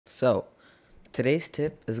So, today's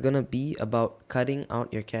tip is gonna be about cutting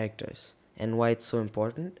out your characters and why it's so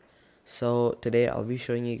important. So, today I'll be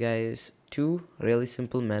showing you guys two really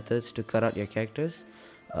simple methods to cut out your characters.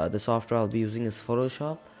 The software I'll be using is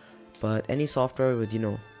Photoshop, but any software with,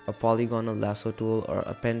 a polygonal lasso tool or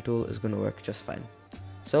a pen tool is gonna work just fine.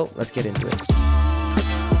 So, let's get into it.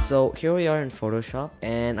 So here we are in Photoshop,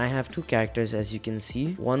 and I have two characters, as you can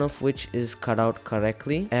see, one of which is cut out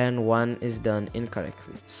correctly and one is done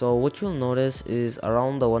incorrectly. So what you'll notice is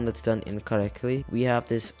around the one that's done incorrectly, we have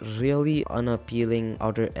this really unappealing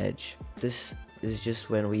outer edge. This is just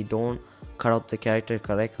when we don't cut out the character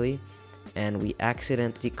correctly and we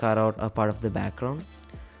accidentally cut out a part of the background.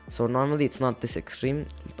 So normally it's not this extreme,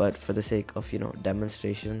 but for the sake of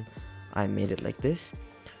demonstration, I made it like this,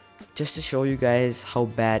 just to show you guys how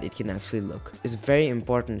bad it can actually look. It's very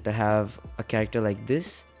important to have a character like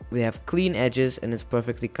this. We have clean edges and it's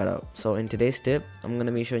perfectly cut out. So in today's tip, I'm going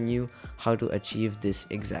to be showing you how to achieve this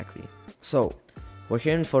exactly. So we're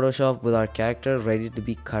here in Photoshop with our character ready to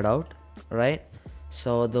be cut out, right?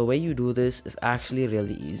 So the way you do this is actually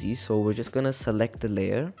really easy. So we're just going to select the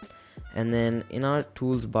layer, and then in our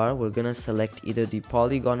tools bar, we're going to select either the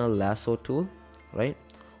polygonal lasso tool, right?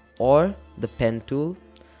 Or the pen tool.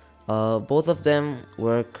 Both of them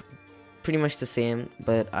work pretty much the same,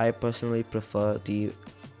 but I personally prefer the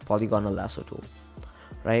polygonal lasso tool,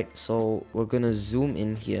 right? So we're gonna zoom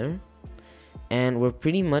in here, and we're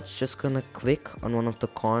pretty much just gonna click on one of the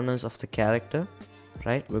corners of the character,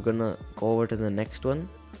 right? We're gonna go over to the next one,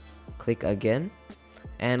 click again,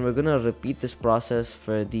 and we're gonna repeat this process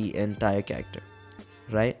for the entire character,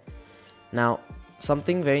 right? Now,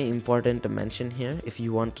 something very important to mention here, if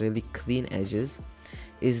you want really clean edges,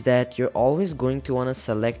 is that you're always going to want to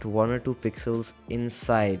select 1 or 2 pixels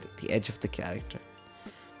inside the edge of the character.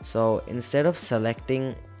 So instead of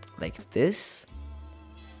selecting like this,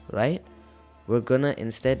 right, we're gonna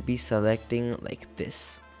instead be selecting like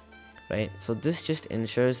this, right? So this just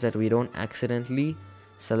ensures that we don't accidentally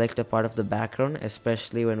select a part of the background,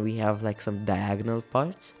 especially when we have like some diagonal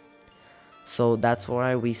parts. So that's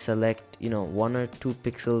why we select 1 or 2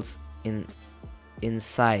 pixels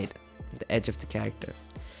inside the edge of the character.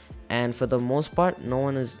 And for the most part, no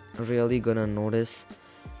one is really gonna notice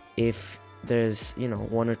if there's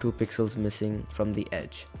 1 or 2 pixels missing from the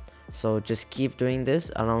edge. So just keep doing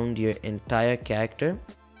this around your entire character.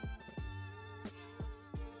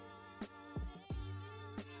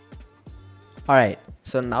 Alright,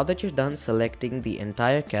 so now that you're done selecting the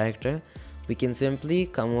entire character, we can simply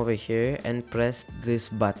come over here and press this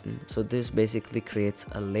button. So this basically creates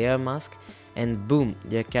a layer mask, and boom,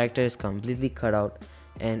 your character is completely cut out.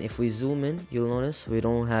 And if we zoom in, you'll notice we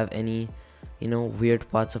don't have any weird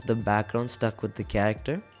parts of the background stuck with the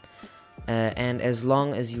character, and as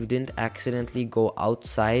long as you didn't accidentally go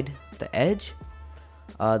outside the edge,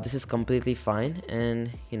 this is completely fine.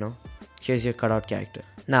 And here's your cutout character.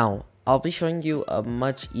 Now I'll be showing you a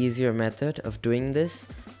much easier method of doing this,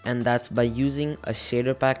 and that's by using a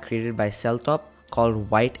shader pack created by Celltop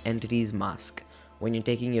called White Entities Mask. When you're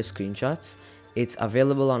taking your screenshots, it's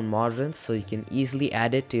available on Modern, so you can easily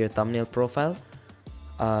add it to your thumbnail profile.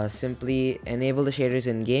 Simply enable the shaders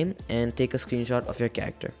in game and take a screenshot of your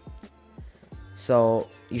character. So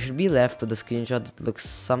you should be left with a screenshot that looks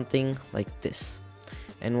something like this.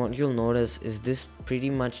 And what you'll notice is this pretty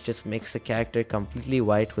much just makes the character completely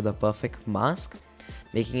white with a perfect mask,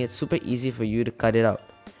 making it super easy for you to cut it out,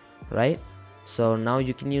 right? So now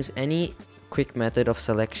you can use any quick method of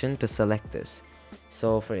selection to select this.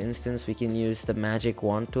 So for instance, we can use the magic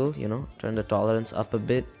wand tool, turn the tolerance up a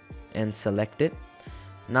bit and select it.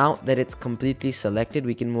 Now that it's completely selected,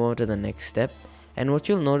 we can move on to the next step. And what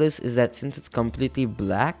you'll notice is that since it's completely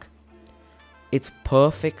black, it's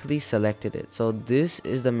perfectly selected it. So this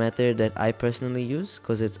is the method that I personally use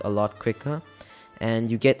because it's a lot quicker and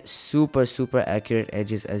you get super accurate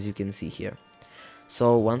edges, as you can see here.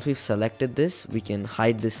 So once we've selected this, we can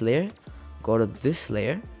hide this layer, go to this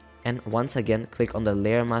layer, and once again click on the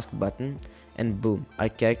layer mask button, and boom, our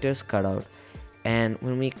character is cut out. And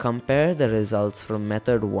when we compare the results from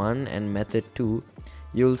method 1 and method 2,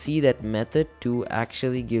 you'll see that method 2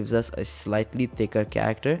 actually gives us a slightly thicker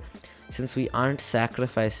character, since we aren't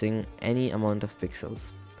sacrificing any amount of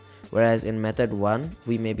pixels, whereas in method 1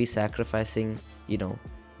 we may be sacrificing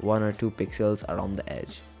 1 or 2 pixels around the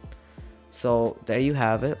edge. So there you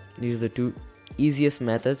have it. These are the two easiest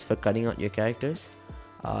methods for cutting out your characters.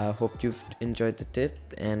 I hope you've enjoyed the tip,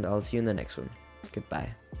 and I'll see you in the next one.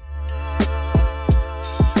 Goodbye.